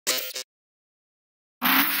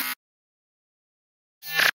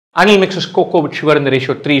Anil mixes cocoa with sugar in the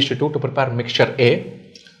ratio 3:2 to prepare mixture A.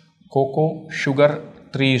 Cocoa, sugar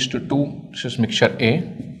 3:2, this is mixture A.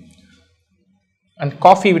 And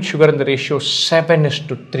coffee with sugar in the ratio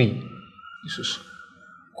 7:3. This is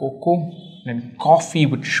cocoa and coffee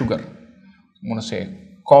with sugar. I'm going to say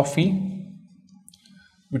coffee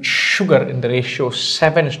with sugar in the ratio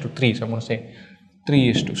 7:3. So I'm going to say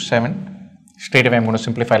 3:7. Straight away I'm going to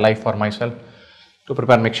simplify life for myself to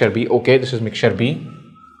prepare mixture B. Okay, this is mixture B.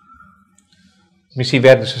 Let me see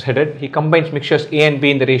where this is headed. He combines mixtures A and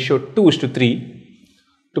B in the ratio 2:3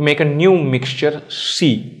 to make a new mixture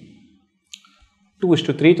C.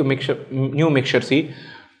 2:3 to new mixture C.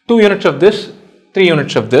 2 units of this, 3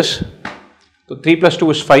 units of this. So 3 plus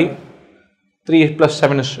 2 is 5. 3 plus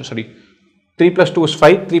 7 is, 3 plus 2 is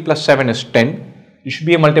 5. 3 plus 7 is 10. This should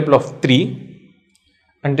be a multiple of 3.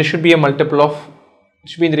 And this should be a multiple of, it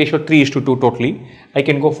should be in the ratio 3:2 totally. I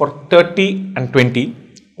can go for 30 and 20.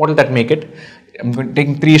 What will that make it? I'm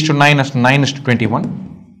taking 3:9 as 9:21.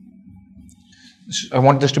 I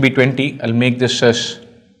want this to be 20. I'll make this as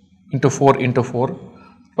into 4 into 4,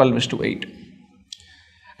 12:8.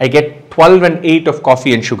 I get 12 and 8 of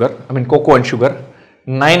coffee and sugar, cocoa and sugar,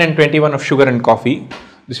 9 and 21 of sugar and coffee.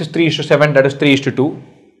 This is 3:7, that is 3:2,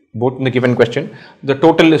 both in the given question. The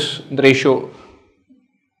total is the ratio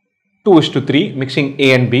 2:3, mixing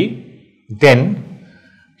A and B. Then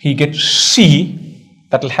he gets C,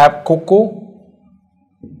 that will have cocoa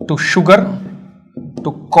to sugar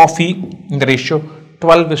to coffee in the ratio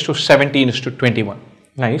 12:17:21.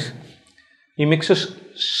 Nice. He mixes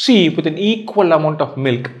C with an equal amount of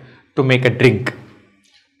milk to make a drink.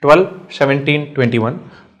 12, 17, 21.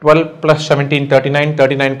 12 plus 17, 39.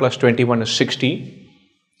 39 plus 21 is 60.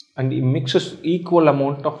 And he mixes equal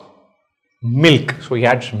amount of milk. So he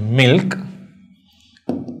adds milk,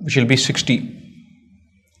 which will be 60.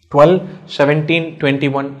 12, 17,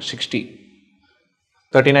 21, 60.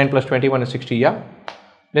 39 plus 21 is 60, yeah.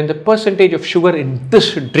 Then the percentage of sugar in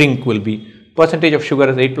this drink will be, percentage of sugar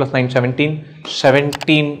is 8 plus 9, 17.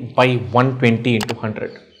 17 by 120 into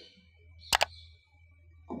 100.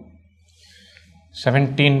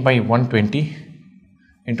 17 by 120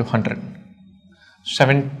 into 100.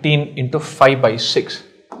 17 into 5 by 6.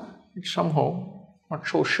 It's somehow not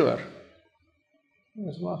so sure.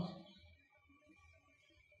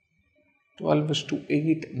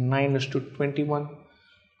 12:8, 9:21.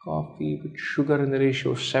 Coffee with sugar in the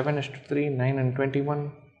ratio 7:3, 9 and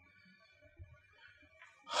 21.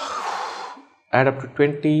 Add up to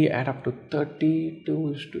 20, add up to 30,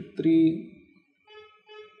 2:3.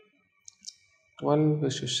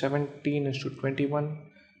 12:17:21.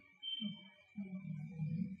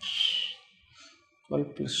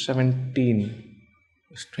 12 plus 17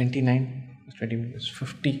 is 29, plus 21 is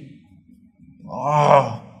 50.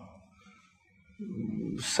 Oh.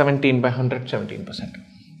 17 by 100, 17%.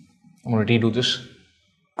 I'm going to redo this.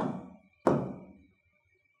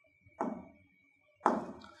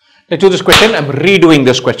 Let's do this question. I'm redoing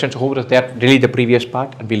this question. So whoever is there, delete the previous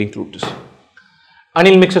part and we'll include this.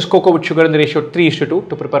 Anil mixes cocoa with sugar in the ratio 3:2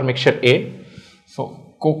 to prepare mixture A.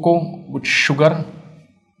 So cocoa with sugar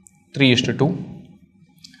 3:2.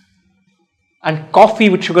 And coffee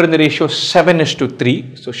with sugar in the ratio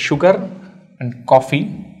 7:3. So sugar and coffee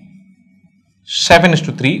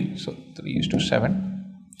 7:3. So 3:7.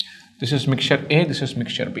 This is mixture A, this is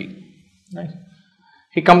mixture B. Nice.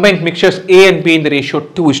 He combines mixtures A and B in the ratio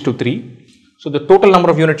 2:3. So the total number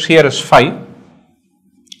of units here is 5.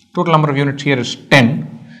 Total number of units here is 10.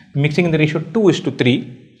 Mixing in the ratio 2:3.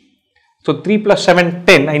 So 3 plus 7,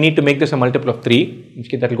 10. I need to make this a multiple of 3. In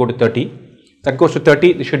case that will go to 30. That goes to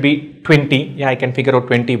 30. This should be 20. Yeah, I can figure out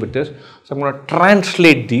 20 with this. So I'm going to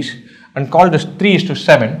translate these and call this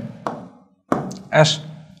 3:7 as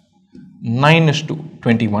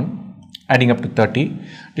 9:21. Adding up to 30.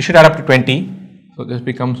 This should add up to 20. So this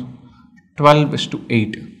becomes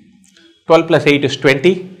 12:8. 12 plus 8 is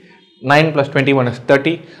 20. 9 plus 21 is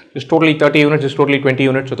 30. This is totally 30 units, this is totally 20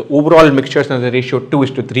 units. So the overall mixtures in the ratio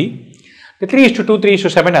 2:3. The 3:2,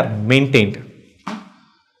 3:7 are maintained.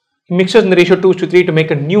 He mixes in the ratio 2:3 to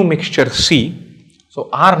make a new mixture C. So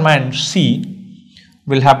our man C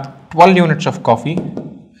will have 12 units of coffee,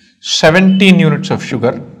 17 units of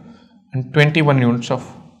sugar, and 21 units of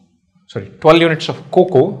 12 units of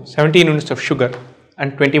cocoa, 17 units of sugar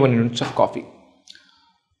and 21 units of coffee.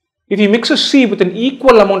 If he mixes C with an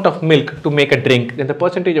equal amount of milk to make a drink, then the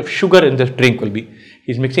percentage of sugar in this drink will be,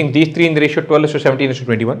 he's mixing these three in the ratio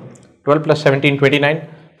 12:17:21, 12 plus 17, 29,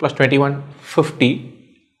 plus 21, 50.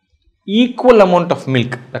 Equal amount of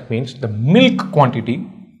milk, that means the milk quantity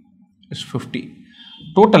is 50.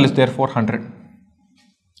 Total is therefore 100.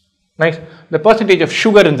 Nice. The percentage of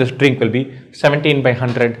sugar in this drink will be 17 by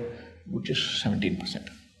 100, which is 17%.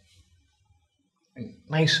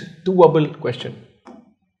 Nice, doable question.